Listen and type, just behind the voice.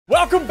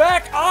welcome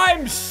back.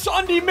 I'm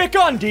Sunday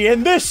McUndy,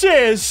 and this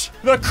is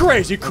the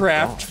Crazy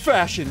Craft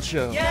Fashion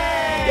Show.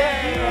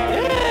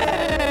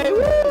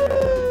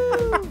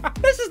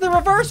 This is the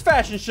reverse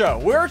fashion show.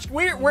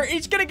 We're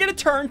each gonna get a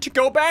turn to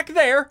go back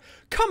there,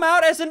 come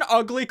out as an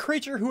ugly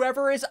creature.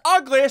 Whoever is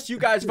ugliest, you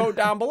guys vote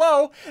down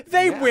below.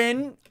 They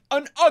win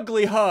an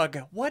ugly hug.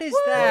 What is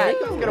that?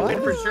 Nico's gonna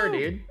win for sure,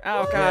 dude.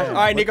 Oh gosh. All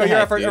right, Nico, you're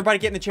up first. Everybody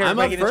get in the chair. I'm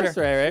up first,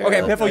 right?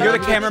 Okay, Piffle, you're the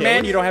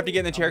cameraman. You don't have to get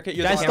in the chair.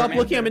 You're Guys, the stop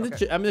cameraman.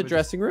 looking. I'm in the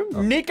dressing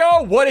room.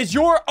 Nico, what is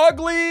your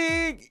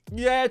ugly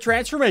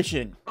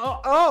transformation?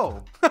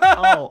 Oh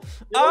Oh.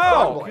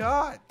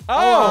 God.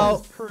 Oh.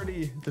 That's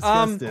pretty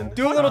disgusting.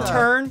 Do a little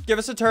turn. Give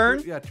us a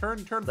turn. Yeah, turn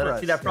Let for us us.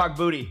 see that frog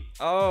booty.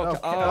 Oh, yeah.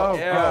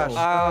 gosh.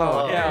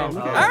 Yeah. Okay.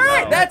 All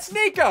right, that's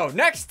Nico.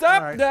 Next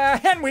up, All right.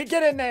 Henry,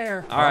 get in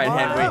there. All right,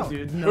 Henry.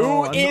 Dude,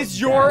 Who is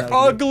your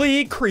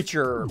ugly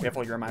creature?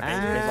 Piffle, you're in my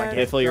face.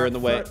 Piffle, you're in the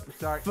way.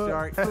 Sorry.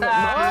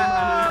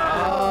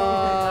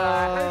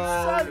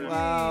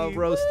 Wow,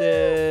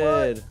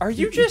 roasted. Are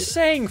you just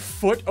saying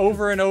foot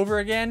over and over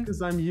again?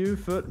 Because I'm you,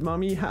 foot,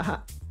 mommy, haha.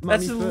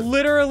 That's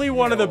literally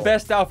one of the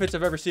best outfits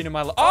I've ever seen in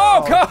my life.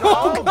 Oh,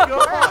 Oh,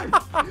 God.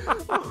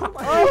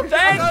 oh,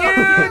 thank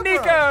you,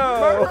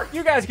 Nico.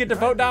 You guys get to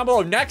vote down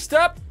below. Next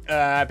up,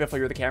 Biffle,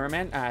 you're the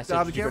cameraman.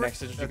 Sid, you go next.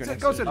 Sid, you go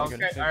next. Go, Sid. Okay,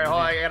 all right, hold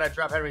on. I gotta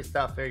drop Henry's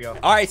stuff. There you go.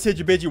 All right,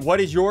 Sidjabidji, what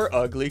is your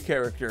ugly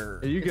character?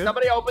 Are you good?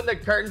 Somebody open the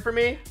curtain for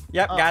me.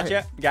 Yep,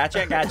 gotcha. Go ahead,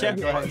 Thank get him,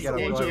 you. go ahead,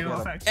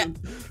 get him.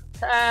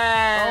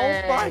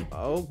 Hey.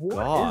 Oh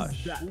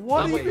gosh.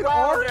 What I'm a even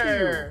are you?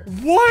 flounder.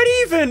 What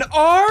even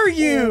are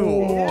you?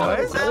 What?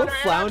 Is that what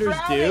flounders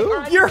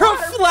do? You're a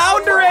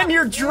flounder and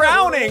you're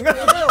drowning. Here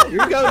you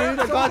go, dude.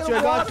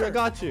 I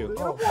got you.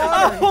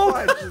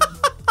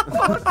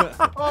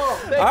 Oh,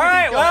 thank All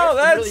right, you, well,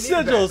 Nico. I that's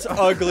really needed Sigil's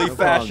ugly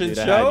fashion Dude,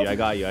 show. I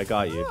got you.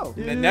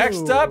 And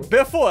next up,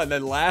 Biffle, and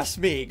then last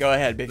me. Go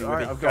ahead, Biffy. All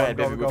right, Go ahead,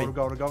 Biffy. I'm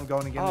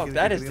going again. Oh,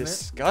 that is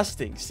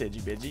disgusting,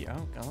 Sidjabidji.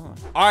 Oh, God.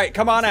 All right,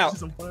 come on out.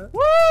 Woo!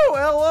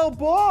 Hello,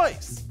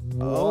 boys.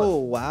 Oh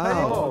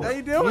wow. How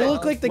you doing? You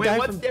look like the Wait, guy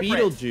what's from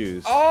different?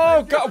 Beetlejuice.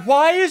 Oh, God.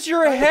 Why is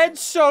your head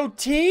so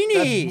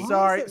teeny?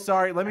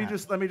 Sorry. Let me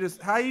just.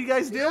 How you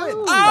guys doing?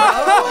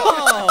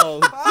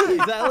 Oh, geez,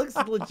 that looks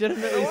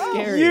legitimately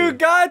scary. You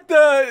got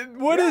the,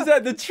 what is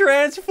that, the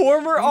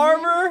Transformer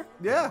armor?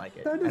 Yeah. like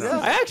it.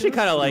 I actually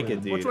kind of like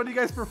it, dude. Which one do you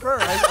guys prefer?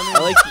 I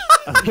like.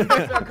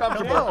 It's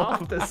uncomfortable.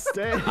 Off the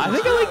stage. I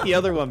think I like the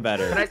other one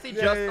better. Can I see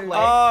just the leg?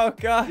 Oh,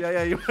 God.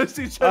 Yeah. You want to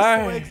see just All the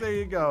right. legs? There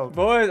you go.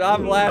 Boys,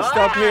 I'm last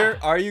up here.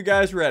 Are you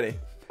guys ready?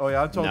 Oh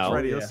yeah, I'm totally No.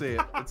 ready. Let's see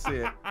it. Let's see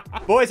it.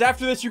 Boys,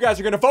 after this, you guys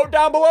are going to vote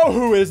down below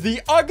who is the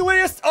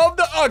ugliest of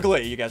the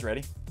ugly. You guys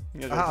ready?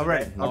 You guys I'm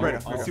ready.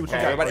 Let's see what you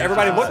got.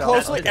 Everybody look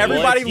closely.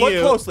 Everybody look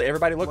closely.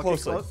 Everybody look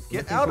closely.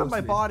 Get out of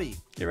my body.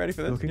 You ready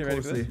for this? Looking You ready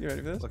for this? closely. You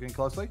ready for this? Looking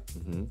closely.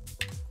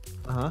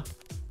 Uh-huh.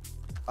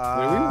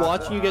 Were we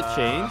watching you get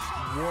changed?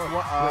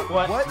 What?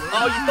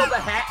 Oh, you stole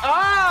the hat?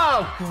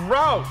 Oh,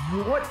 gross.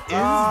 What is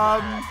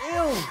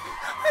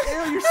Ew,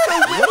 you're so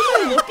wiggly.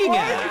 What am I looking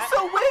You're at?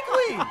 so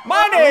wiggly.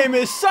 My name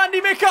is Sunday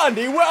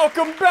McUndy.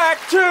 Welcome back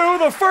to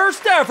the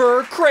first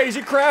ever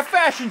Crazy Craft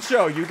Fashion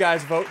Show. You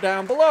guys vote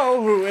down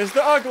below who is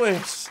the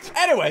ugliest.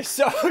 Anyway,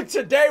 so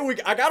today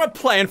I got a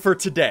plan for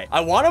today.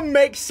 I want to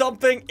make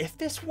something, if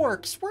this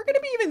works, we're going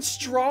to be even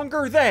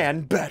stronger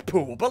than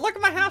Bedpool. But look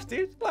at my house,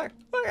 dude. Look,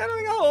 I got a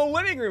little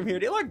living room here,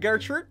 dude. Look,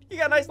 Gertrude, you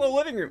got a nice little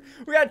living room.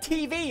 We got a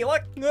TV.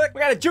 Look, we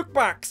got a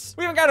jukebox.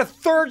 We even got a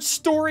third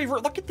story.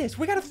 Look at this.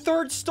 We got a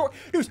third story.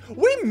 Dude,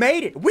 we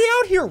made it. We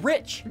out here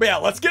rich. But yeah,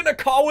 let's get in a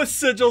call with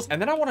Sigils.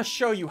 And then I want to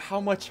show you how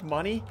much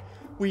money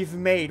we've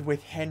made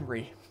with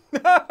Henry.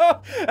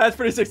 That's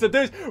pretty sick. So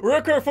dudes,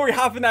 real quick before we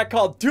hop in that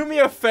call, do me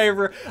a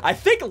favor. I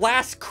think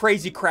last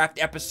Crazy Craft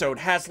episode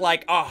has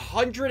like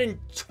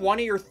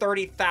 120 or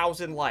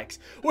 30,000 likes,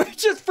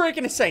 which is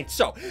freaking insane.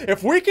 So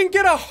if we can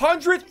get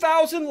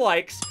 100,000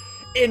 likes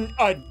in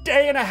a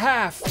day and a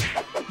half,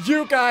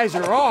 you guys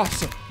are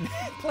awesome.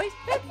 Please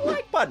hit the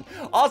like button.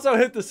 Also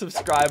hit the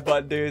subscribe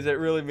button, dudes. It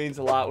really means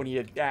a lot when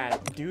you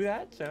do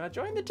that. So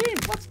join the team.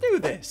 Let's do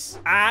this.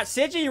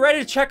 Sidji, you ready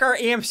to check our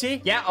EMC?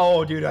 Yeah.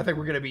 Oh, dude, I think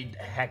we're gonna be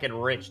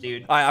heckin' rich,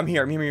 dude. All right, I'm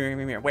here. I'm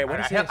here. Wait, what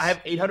is this? I have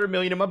 800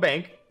 million in my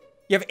bank.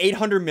 You have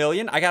 800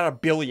 million? I got 1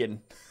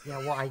 billion. Yeah,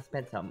 well, I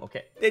spent some.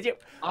 Okay. Did you?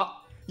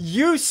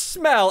 You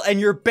smell and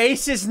your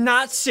base is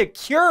not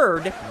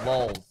secured.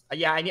 Lols.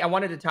 Yeah, I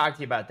wanted to talk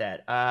to you about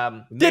that.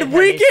 Did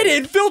we get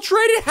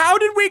infiltrated? How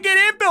did we get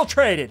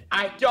infiltrated?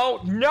 I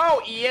don't know,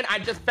 Ian. I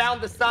just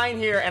found the sign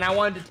here and I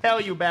wanted to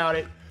tell you about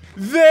it.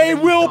 They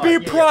will be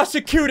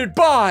prosecuted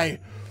by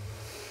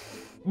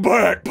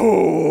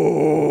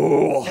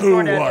Bedpool. Who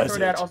was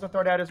it? Also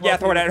throw that as well. Yeah,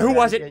 throw that. Who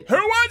was it? Who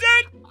was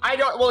it? I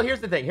don't. Well,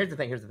 here's the thing.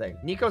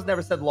 Nico's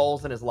never said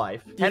lols in his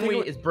life. Henry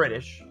is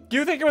British. Do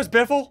you think it was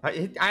Biffle?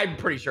 I'm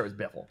pretty sure it was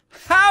Biffle.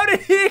 How did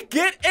he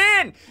get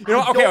in? You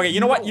know, okay. You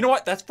know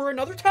what? That's for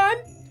another time.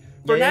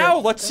 For now,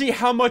 let's see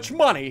how much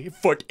money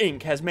Foot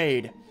Inc. has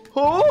made.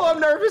 Oh, I'm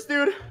nervous,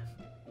 dude.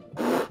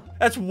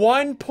 That's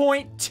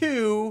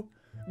 1.2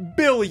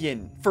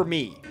 billion for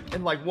me.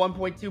 And like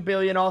 1.2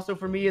 billion also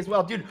for me as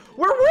well. Dude,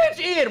 we're rich,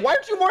 Ian. Why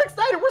aren't you more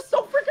excited? We're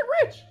so freaking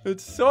rich.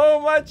 It's so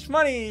much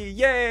money.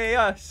 Yay,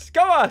 us.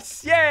 Go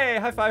us. Yay.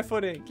 High five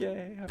footing.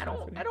 Yay. High five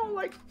footing. I don't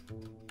like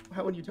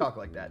how would you talk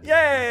like that?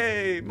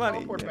 Yay, money.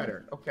 Teleport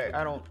better. Okay,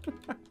 I don't.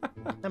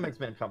 That makes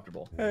me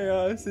uncomfortable.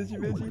 Hey, Sidgy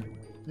Bitchy.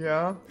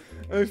 Yeah.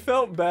 I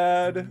felt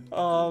bad.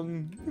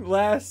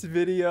 Last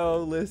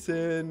video,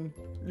 listen.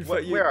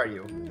 Where are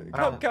you?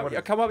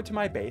 Come up to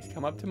my base.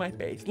 Come up to my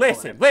base.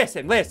 Listen,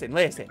 listen.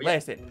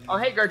 Oh,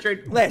 hey,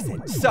 Gertrude.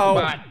 Listen. So,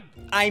 What?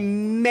 I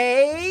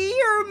may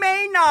or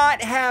may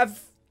not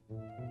have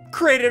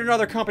created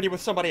another company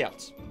with somebody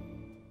else.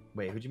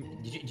 Wait, did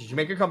you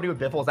make your company with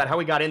Biffle? Is that how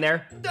we got in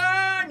there?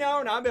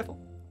 No, not Biffle.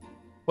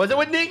 Was it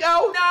with Nico?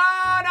 No,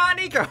 not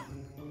Nico.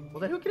 Well,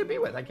 then who can it be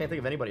with? I can't think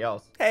of anybody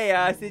else. Hey,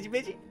 Sidgy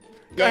Bitchy.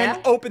 Go ahead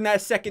and open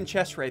that second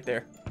chest right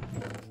there.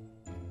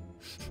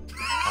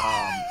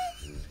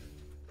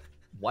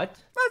 What?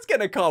 Let's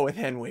get a call with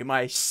Henry,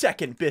 my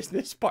second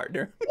business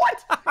partner.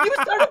 What? You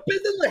started a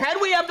business with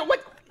Henry after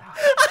what?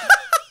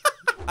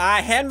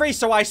 Henry,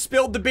 so I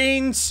spilled the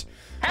beans.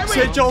 Henry,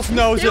 Sigils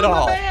knows it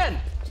all.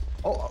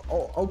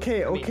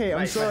 Okay,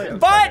 I'm sorry.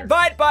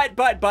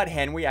 But,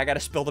 Henry, I gotta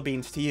spill the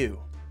beans to you.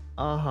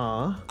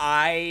 Uh-huh.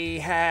 I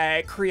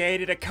had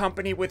created a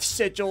company with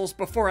Sigils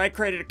before I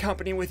created a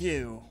company with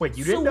you. Wait,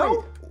 you didn't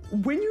know?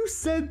 When you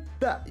said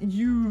that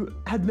you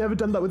had never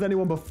done that with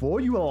anyone before,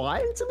 you were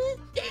lying to me?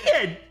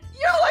 Ian,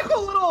 you're like a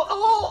little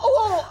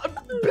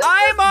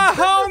I'm a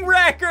home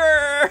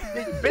wrecker.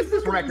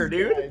 business wrecker,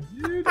 dude.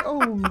 Dude,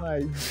 oh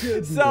my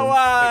goodness. So,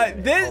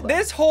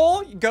 this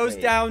hole goes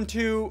down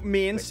to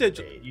me and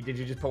Sigil. Did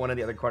you just put one on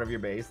the other corner of your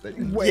base?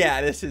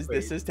 Yeah, this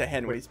is to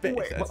Henry's base.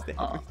 That's to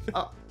Henry's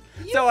base.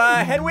 So,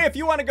 Henry, if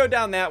you want to go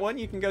down that one,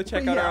 you can go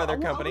check out our other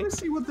company. I want to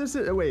see what this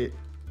is.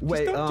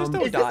 Wait, just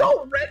don't is this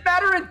all red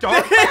matter and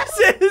dark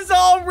matter? This is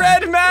all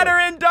red matter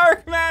and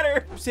dark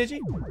matter. Siggy,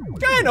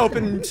 go ahead and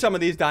open some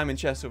of these diamond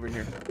chests over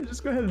here.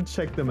 Just go ahead and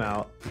check them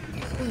out.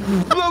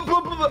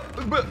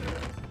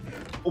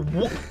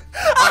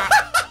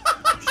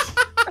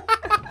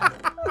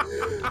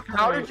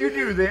 How did you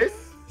do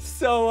this?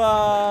 So,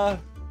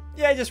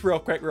 yeah, just real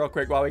quick,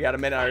 while we got a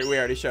minute, we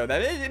already showed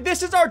that.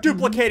 This is our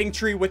duplicating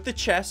tree with the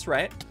chests,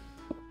 right?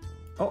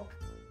 Oh.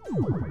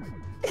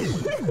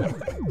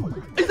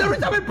 Is every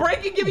time I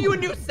break it giving you a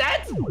new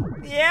set?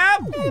 Yeah,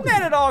 and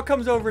then it all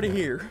comes over to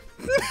here.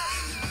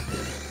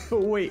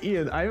 But wait,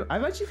 Ian,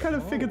 I've actually kind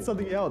of figured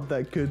something out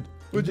that could.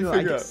 What'd you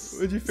figure out?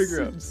 What'd you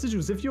figure out?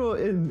 Sigils, if you're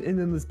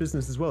in this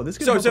business as well, this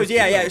could. So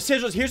yeah,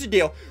 Sigils. Here's the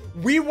deal.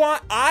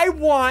 I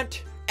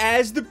want.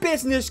 As the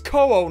business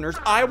co-owners,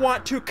 I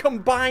want to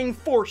combine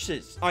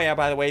forces. Oh yeah,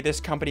 by the way,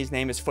 this company's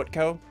name is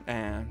Footco,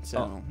 and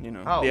so you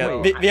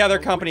know the other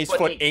company's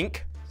Foot Inc.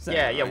 So,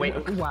 yeah, wait.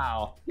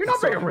 Wow. You're not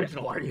very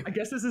original, are you? I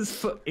guess this is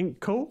Foot Inc.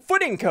 Co.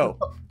 Foot Inc. Co.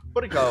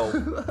 Foot and Co.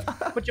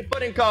 Put your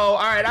foot in Co. All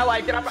right, I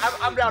like it.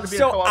 I'm down to be a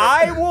co-owner. So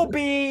I will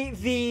be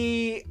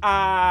the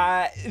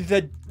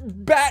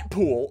bat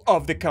pool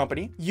of the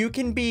company. You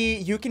can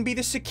be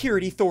the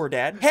security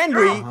Thordad.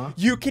 Henry,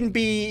 you can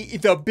be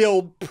the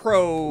build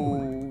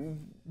pro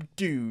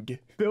dude.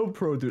 Build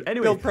pro dude.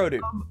 Anyway, build pro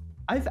dude.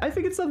 I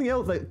figured something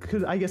else that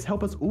could, I guess,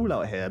 help us all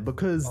out here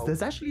because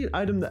there's actually an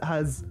item that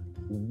has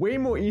way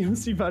more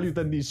EMC value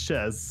than these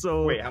shares.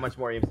 So wait, how much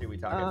more EMC are we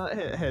talking?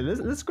 Here,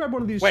 let's grab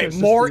one of these. Wait, shares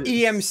more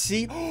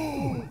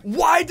EMC?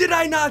 Why did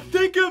I not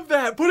think of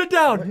that? Put it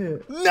down.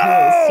 Here.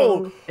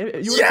 No.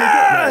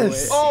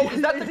 Yes. Oh,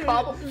 is that the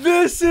cobble?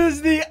 This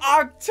is the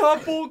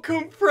octuple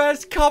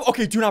compressed cobble.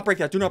 Okay, do not break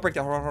that. Do not break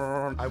that. Hold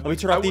on. Let me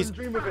turn off these.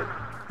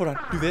 Hold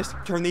on. Do this.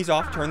 Turn these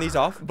off. Turn these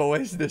off.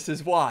 Boys, this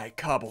is why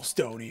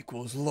cobblestone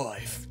equals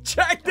life.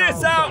 Check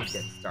this out. Don't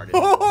get started.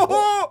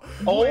 Oh.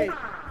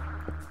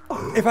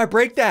 If I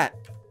break that,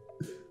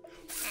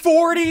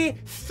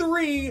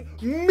 43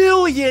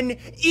 million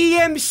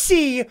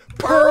EMC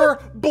per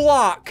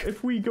block.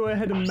 If we go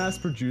ahead and mass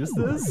produce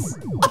this.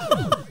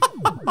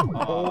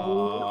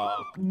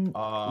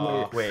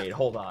 Wait,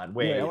 hold on.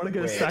 Wait, I want to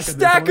get a stack of this.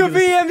 Stack of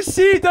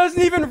EMC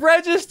doesn't even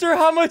register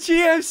how much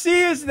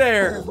EMC is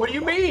there. What do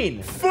you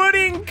mean?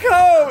 Footing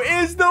Co.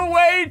 is the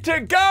way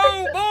to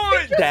go,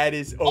 boys. That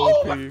is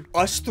OP.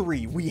 Us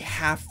three, we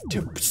have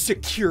to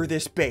secure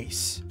this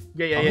base.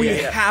 We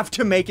have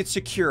to make it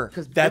secure.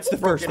 That's the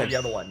first thing. The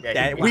other one.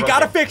 We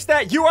gotta fix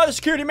that. You are the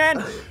security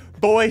man.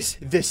 Boys,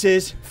 this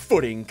is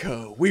Footing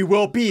Co. We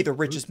will be the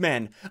richest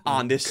men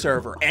on this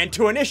server. And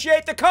to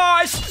initiate the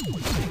cause...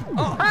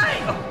 Oh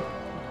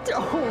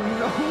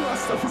no, our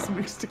stuff is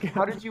mixed together.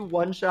 How did you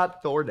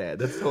one-shot Thordad?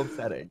 That's so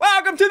upsetting.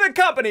 Welcome to the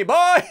company,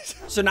 boys.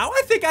 So now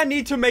I think I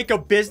need to make a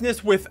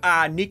business with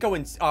Nico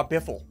and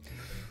Biffle.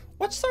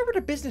 What server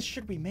of business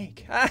should we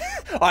make? All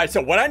right,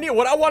 so what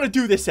I want to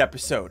do this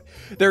episode,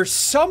 there's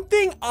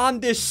something on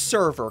this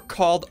server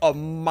called a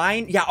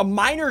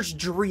miner's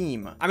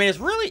dream. I mean, it's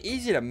really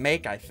easy to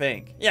make, I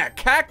think. Yeah,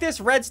 cactus,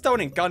 redstone,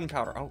 and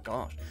gunpowder. Oh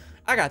gosh,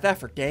 I got that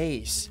for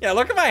days. Yeah,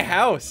 look at my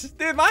house.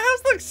 Dude, my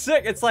house looks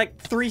sick. It's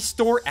like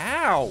 3-story.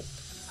 Ow.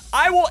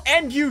 I will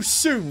end you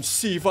soon,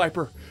 Sea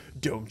Viper.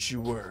 Don't you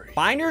worry.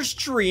 Miner's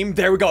Dream,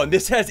 there we go. And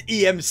this has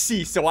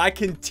EMC, so I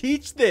can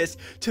teach this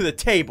to the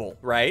table,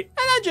 right? And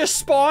I just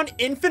spawn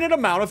infinite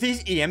amount of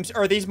these EMs,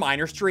 or these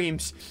Miner's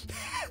Dreams.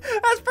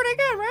 That's pretty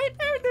good, right?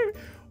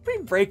 We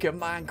break in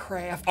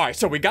Minecraft. All right,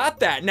 so we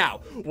got that.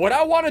 Now, what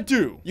I want to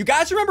do, you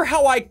guys remember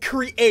how I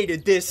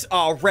created this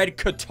red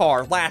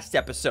guitar last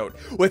episode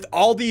with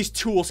all these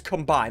tools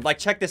combined? Like,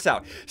 check this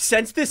out.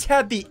 Since this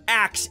had the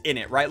axe in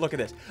it, right? Look at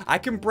this. I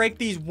can break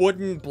these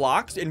wooden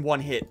blocks in one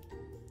hit.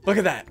 Look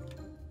at that.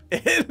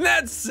 Isn't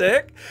that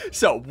sick?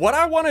 So what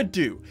I want to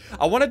do,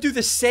 I want to do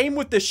the same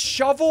with the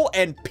shovel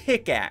and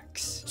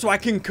pickaxe. So I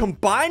can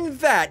combine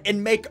that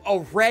and make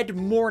a red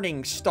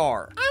morning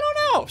star. I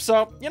don't know.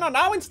 So, you know,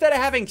 now instead of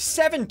having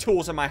 7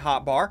 tools in my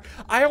hotbar,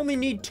 I only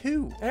need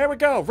 2. There we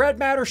go. Red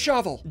matter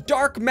shovel.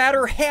 Dark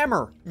matter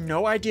hammer.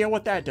 No idea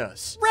what that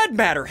does. Red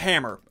matter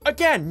hammer.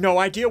 Again, no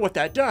idea what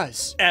that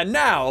does. And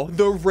now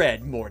the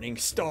red morning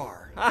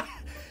star.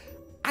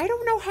 I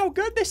don't know how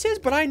good this is,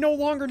 but I no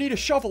longer need a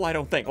shovel, I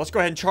don't think. Let's go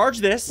ahead and charge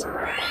this.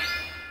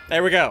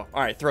 There we go.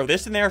 All right, throw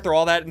this in there, throw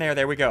all that in there.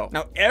 There we go.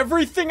 Now,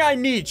 everything I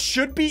need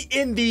should be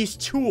in these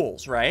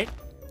tools, right?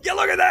 Yeah,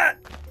 look at that.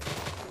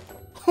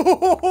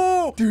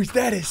 Dude,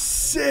 that is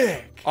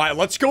sick. All right,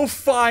 let's go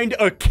find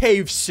a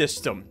cave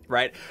system,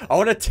 right? I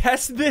want to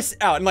test this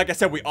out. And like I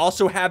said, we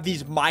also have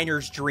these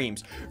Miner's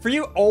Dreams. For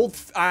you old,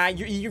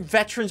 you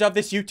veterans of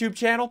this YouTube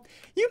channel,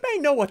 you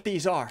may know what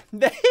these are.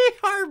 They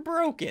are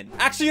broken.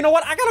 Actually, you know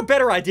what? I got a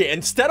better idea.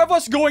 Instead of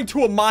us going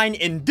to a mine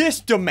in this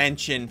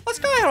dimension, let's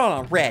go ahead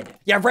on a red.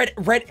 Yeah,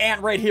 red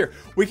ant right here.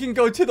 We can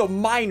go to the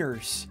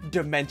Miner's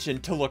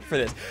dimension to look for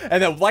this.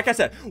 And then, like I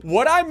said,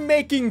 what I'm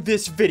making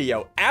this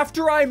video,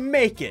 after I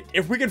make it,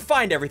 if we can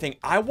find everything,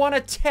 I want to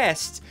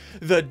test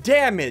the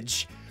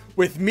damage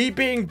with me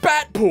being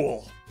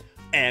Batpool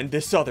and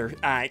this other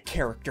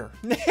character.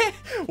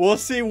 We'll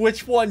see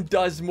which one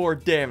does more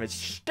damage.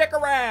 Stick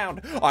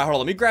around. All right, hold on.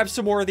 Let me grab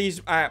some more of these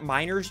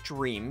Miner's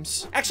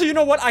Dreams. Actually, you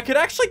know what? I could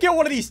actually get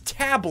one of these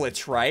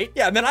tablets, right?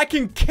 Yeah, and then I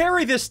can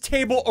carry this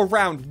table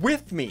around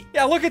with me.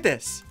 Yeah, look at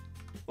this.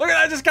 Look at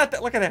that. I just got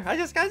that. Look at that. I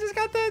just got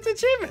the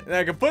achievement. And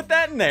I can put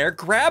that in there,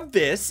 grab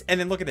this, and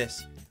then look at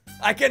this.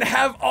 I can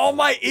have all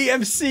my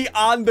EMC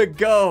on the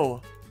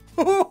go.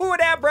 Ooh,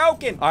 that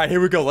broken. All right,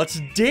 here we go.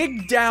 Let's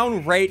dig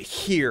down right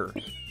here.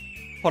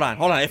 Hold on,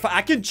 hold on. If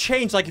I can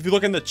change, like if you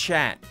look in the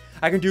chat,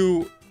 I can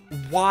do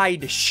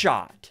wide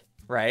shot,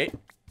 right?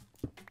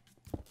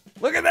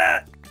 Look at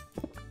that.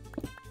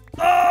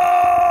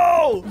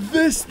 Oh,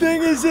 this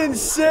thing is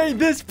insane.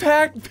 This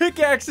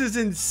pickaxe is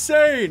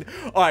insane.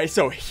 All right,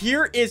 so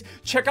here is,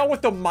 check out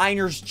what the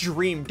Miner's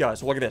Dream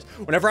does. Look at this.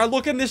 Whenever I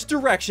look in this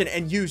direction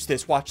and use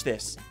this, watch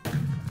this.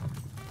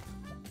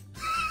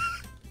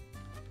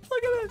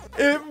 Look at this.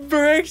 It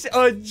breaks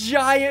a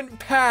giant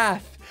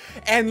path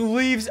and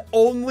leaves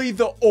only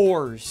the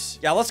ores.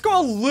 Yeah, let's go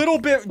a little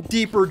bit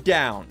deeper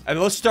down. And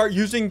let's start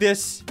using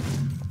this.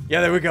 Yeah,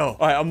 there we go.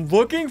 All right, I'm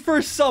looking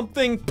for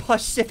something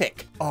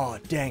Pacific. Oh,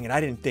 dang it. I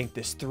didn't think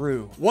this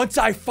through. Once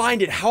I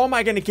find it, how am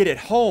I going to get it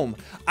home?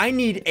 I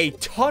need a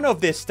ton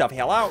of this stuff.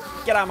 Hello?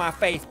 Get out of my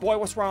face. Boy,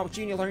 what's wrong with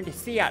you? You learn to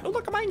see out. Oh,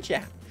 look at mine,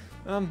 chat.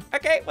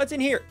 Okay, what's in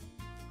here?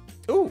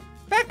 Ooh,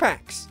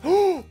 backpacks.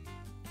 Oh,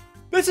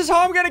 this is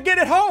how I'm going to get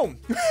it home.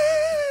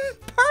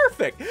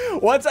 Perfect.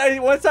 Once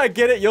I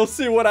get it, you'll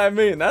see what I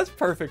mean. That's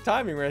perfect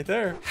timing right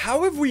there.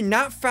 How have we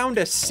not found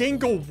a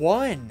single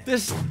one?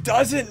 This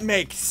doesn't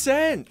make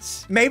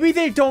sense. Maybe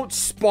they don't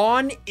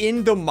spawn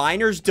in the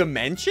Miner's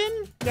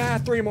dimension? Yeah,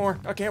 3 more.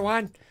 Okay,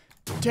 1,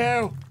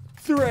 2,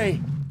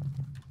 3.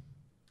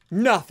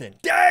 Nothing.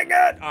 Dang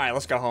it! All right,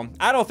 let's go home.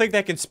 I don't think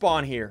they can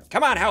spawn here.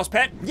 Come on, house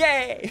pet.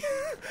 Yay!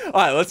 All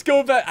right, let's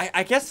go back.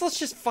 I guess let's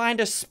just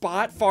find a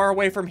spot far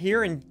away from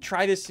here and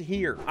try this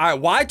here. All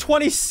right,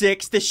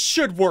 Y26. This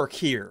should work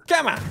here.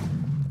 Come on.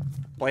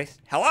 Please.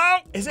 Hello?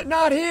 Is it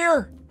not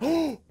here?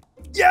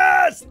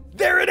 Yes!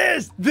 There it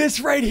is!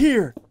 This right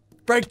here.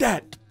 Break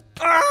that.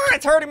 Ah,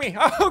 it's hurting me.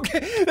 Okay,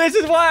 this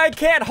is why I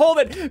can't hold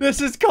it.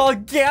 This is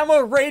called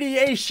gamma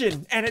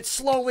radiation, and it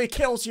slowly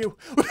kills you.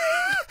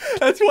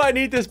 That's why I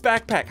need this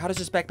backpack. How does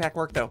this backpack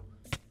work, though?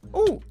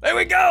 Ooh, there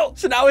we go.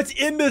 So now it's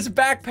in this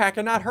backpack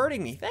and not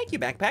hurting me. Thank you,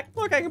 backpack.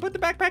 Look, I can put the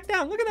backpack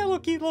down. Look at that little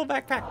cute little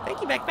backpack.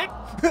 Thank you,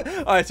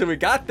 backpack. All right, so we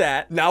got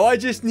that. Now I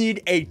just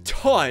need a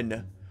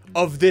ton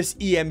of this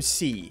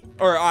EMC,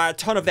 or a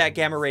ton of that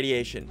gamma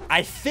radiation.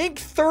 I think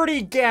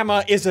 30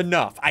 gamma is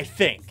enough, I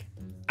think.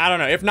 I don't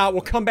know. If not,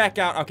 we'll come back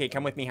out. Okay,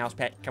 come with me, house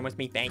pet. Come with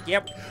me. Thank you.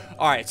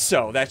 All right,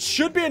 so that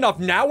should be enough.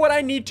 Now what I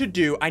need to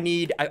do,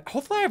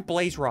 hopefully I have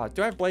blaze rods.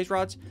 Do I have blaze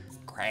rods?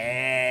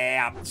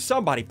 Crap.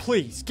 Somebody,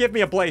 please, give me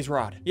a blaze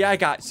rod. Yeah, I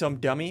got some,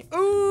 dummy.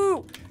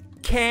 Ooh.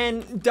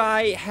 Can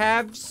I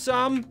have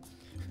some?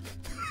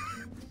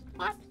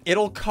 What?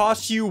 It'll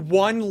cost you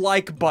 1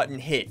 like button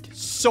hit.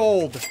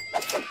 Sold.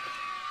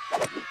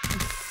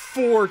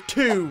 For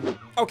 2.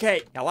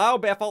 Okay. Hello,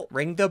 Bethel.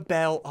 Ring the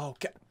bell.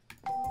 Okay.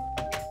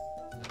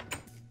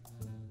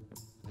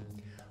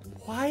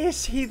 Why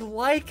is he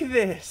like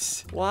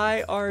this?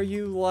 Why are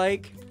you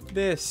like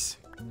this?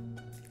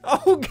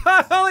 Oh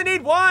God, I only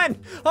need one.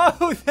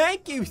 Oh,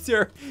 thank you,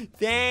 sir.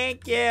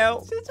 Thank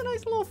you. It's a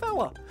nice little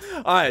fella.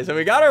 All right, so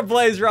we got our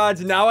blaze rods.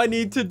 Now I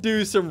need to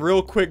do some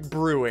real quick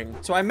brewing.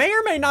 So I may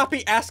or may not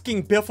be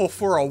asking Biffle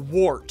for a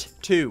wart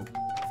too.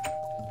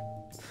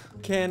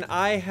 Can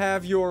I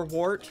have your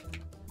wart?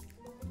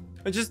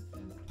 I just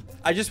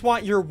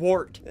want your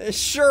wart.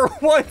 Sure,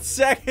 1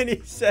 second,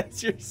 he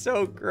says. You're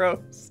so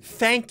gross.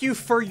 Thank you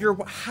for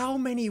your, how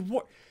many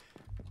wart?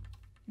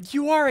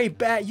 You are a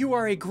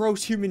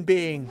gross human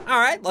being. All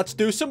right, let's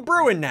do some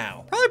brewing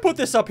now. Probably put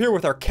this up here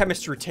with our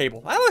chemistry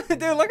table.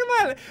 Dude, look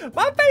at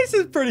my face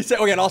is pretty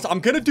sick. Okay, and also I'm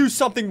gonna do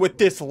something with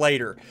this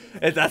later.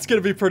 That's gonna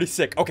be pretty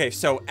sick. Okay,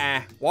 so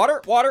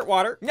water,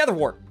 another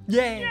wart.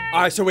 Yay.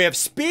 All right, so we have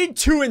speed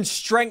 2 and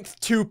strength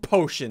 2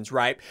 potions,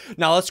 right?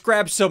 Now let's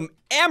grab some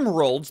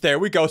emeralds. There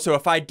we go. So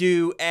if I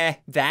do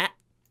that.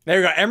 There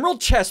we go, emerald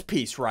chest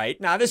piece,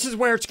 right? Now this is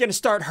where it's gonna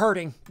start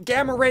hurting.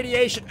 Gamma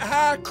radiation,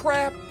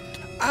 crap.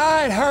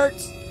 It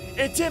hurts.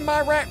 It's in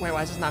my rack. Wait,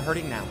 why is this not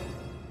hurting now?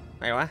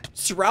 Wait, what?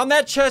 Surround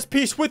that chest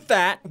piece with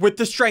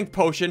the strength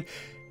potion.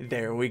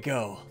 There we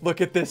go.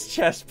 Look at this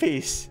chest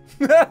piece.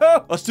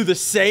 Let's do the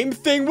same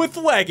thing with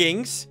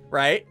leggings,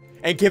 right?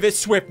 And give it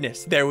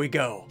swiftness. There we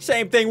go.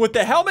 Same thing with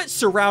the helmet.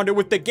 Surround it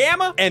with the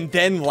gamma. And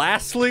then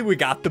lastly, we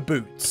got the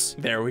boots.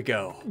 There we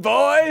go.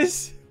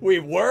 Boys, we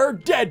were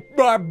dead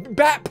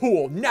Bat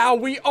Pool. Now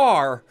we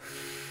are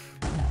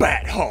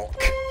Bat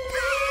Hulk.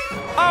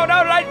 Oh,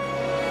 no,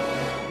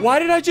 why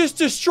did I just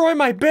destroy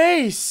my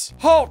base?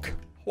 Hulk,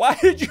 why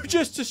did you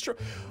just destroy?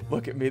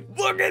 Look at me.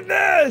 Look at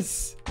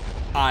this.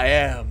 I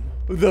am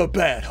the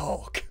Bat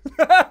Hulk.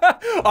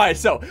 All right,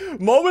 so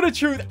moment of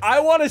truth. I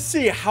want to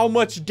see how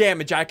much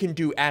damage I can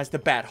do as the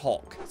Bat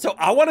Hulk. So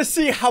I want to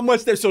see how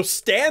much there. So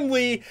Stan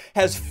Lee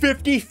has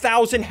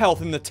 50,000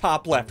 health in the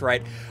top left,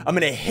 right? I'm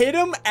going to hit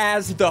him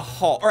as the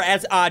Hulk, or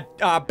as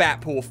Bat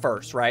Pool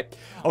first, right?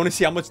 I want to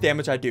see how much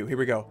damage I do. Here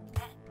we go.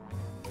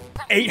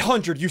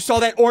 800. You saw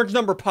that orange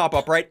number pop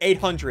up, right?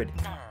 800.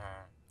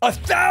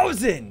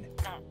 1,000.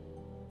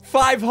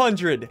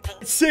 500.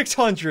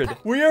 600.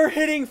 We are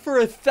hitting for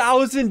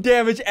 1,000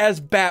 damage as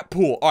Bat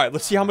Pool. All right,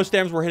 let's see how much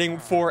damage we're hitting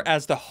for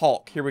as the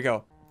Hulk. Here we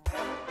go.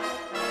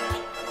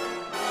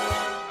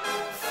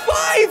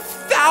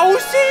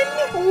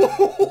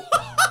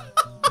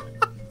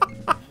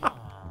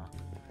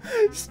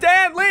 5,000?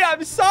 Stan Lee,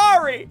 I'm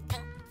sorry.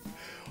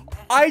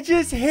 I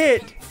just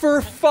hit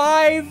for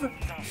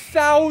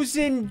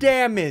 5,000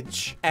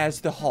 damage as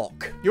the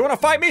Hulk. You want to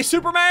fight me,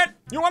 Superman?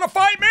 You want to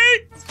fight me?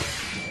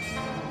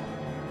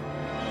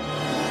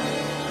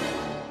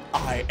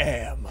 I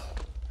am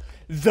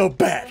the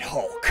Bat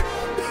Hulk.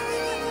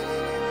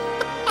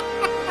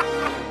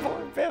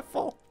 Poor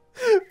Biffle.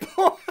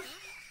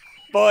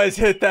 Boys,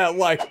 hit that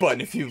like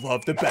button if you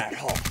love the Bat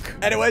Hulk.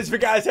 Anyways, if you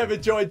guys have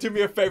enjoyed, do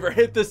me a favor,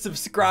 hit the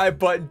subscribe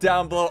button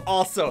down below.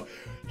 Also,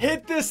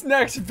 hit this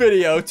next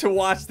video to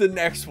watch the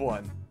next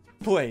one,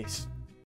 please.